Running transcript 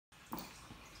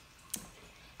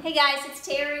Hey guys, it's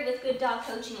Terry with Good Dog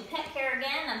Coaching and Pet Care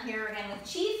again. I'm here again with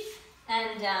Chief,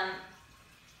 and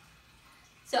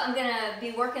so I'm going to be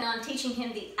working on teaching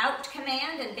him the out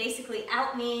command, and basically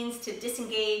out means to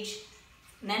disengage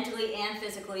mentally and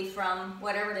physically from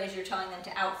whatever it is you're telling them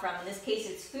to out from. In this case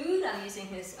it's food. I'm using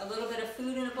a little bit of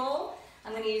food in a bowl.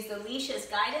 I'm going to use the leash as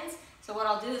guidance. So what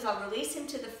I'll do is I'll release him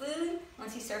to the food.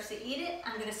 Once he starts to eat it,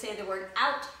 I'm going to say the word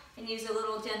out and use a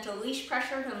little gentle leash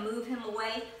pressure to move him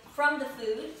away from the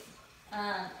food.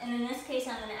 And in this case,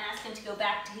 I'm going to ask him to go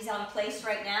back to, he's on place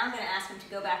right now, I'm going to ask him to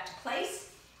go back to place.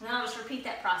 And then I'll just repeat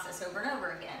that process over and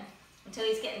over again until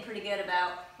he's getting pretty good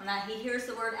about when he hears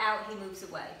the word out, he moves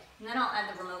away. And then I'll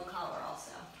add the remote collar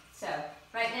also. So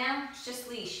right now, it's just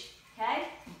leash, okay?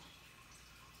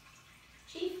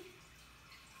 Chief,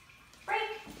 break.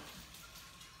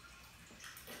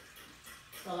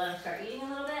 So let him start eating a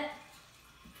little bit.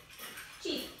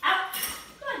 Chief, out.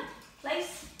 Good.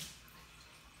 Place.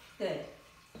 Good.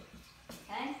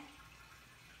 Okay.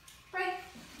 Break.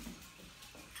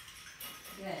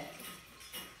 Good.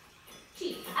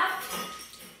 Chief, out.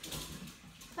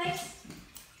 Place.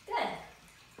 Good.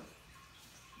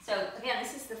 So again,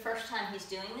 this is the first time he's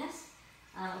doing this,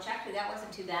 which actually that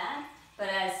wasn't too bad. But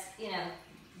as you know,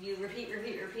 you repeat,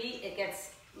 it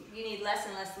gets, you need less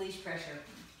and less leash pressure.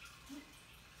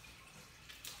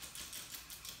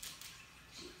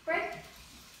 Break.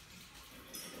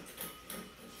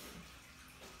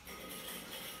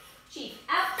 Chief,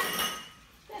 out.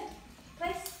 Good.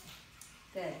 Place.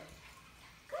 Good.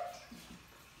 Good.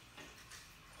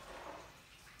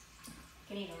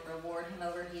 Can even reward him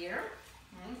over here.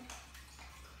 Right.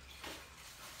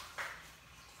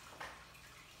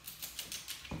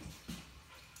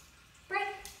 Break.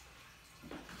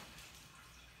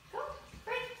 Go.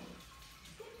 Break.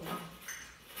 Good.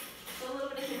 So a little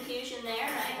bit of confusion there,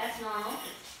 right? That's normal.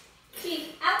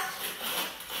 Chief, out.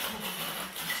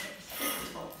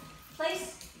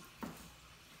 Place.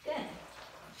 Good.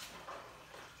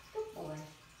 Good boy.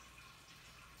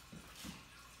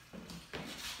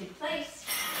 Good place.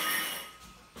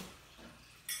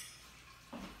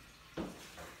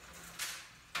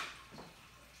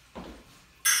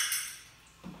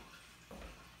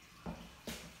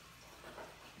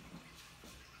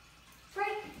 Break.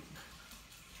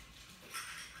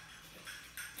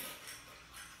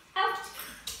 Out.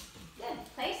 Good.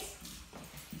 Place.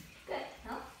 Good.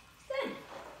 No. Good. Good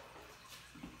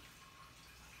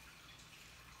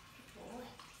boy.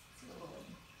 Good.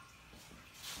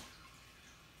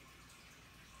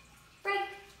 Break.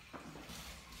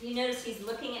 You notice he's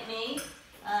looking at me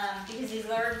because he's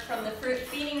learned from the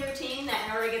feeding routine that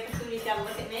in order to get the food, he's got to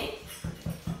look at me.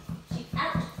 Chief,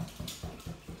 out.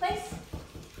 Place.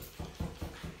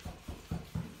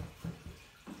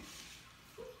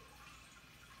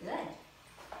 Good.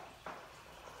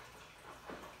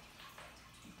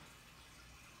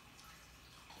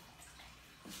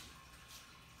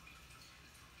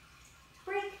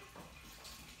 Break.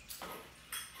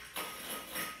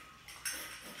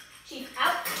 Chief,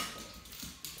 out.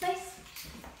 Place.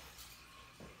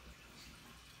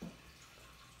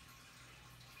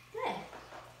 Good.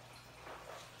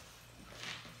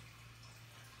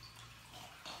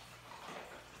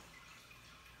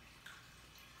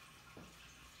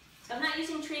 So I'm not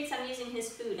using treats, I'm using his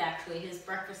food actually, his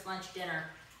breakfast, lunch, dinner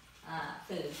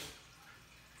food.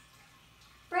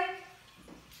 Break.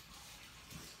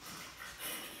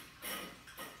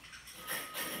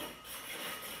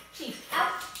 Chief,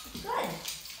 out. Good.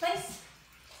 Place.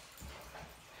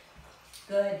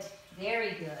 Good.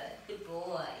 Very good. Good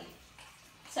boy.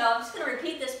 So I'm just going to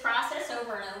repeat this process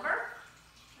over and over.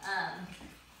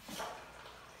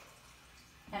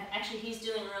 And actually, he's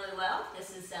doing really well.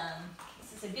 This is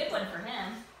a good one for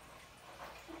him.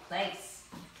 Good place.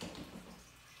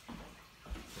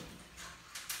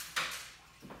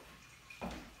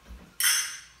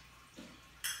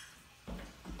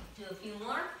 Do a few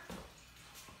more.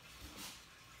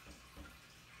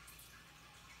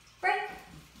 Break.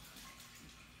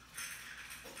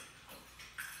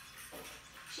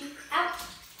 Chief, out.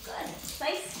 Good.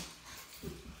 Place.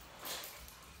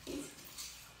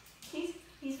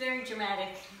 He's very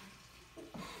dramatic.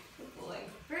 Good boy.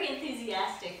 Very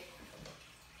enthusiastic.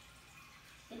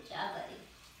 Good job,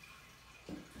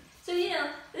 buddy. So you know,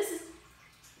 this is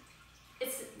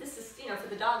you know, for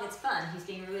the dog it's fun. He's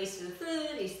being released to the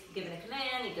food, he's given a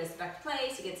command, he goes back to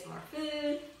place, he gets some more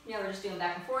food. You know, we're just doing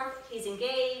back and forth. He's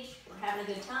engaged, we're having a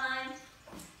good time.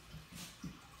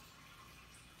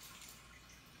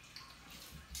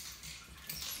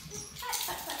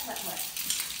 What?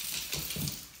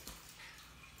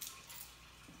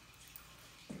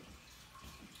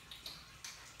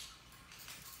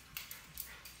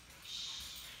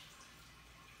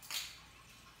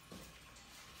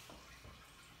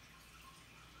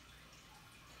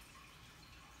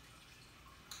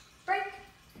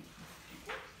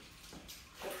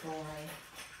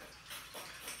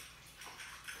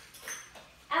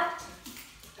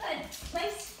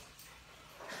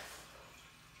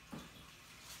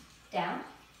 Down.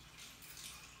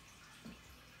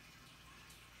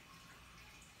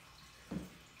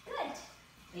 Good.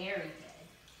 Very good.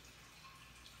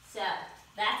 So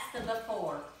that's the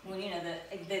before. Well, you know,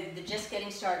 the just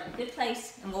getting started. Good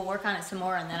place, and we'll work on it some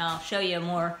more, and then I'll show you a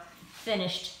more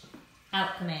finished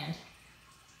out command.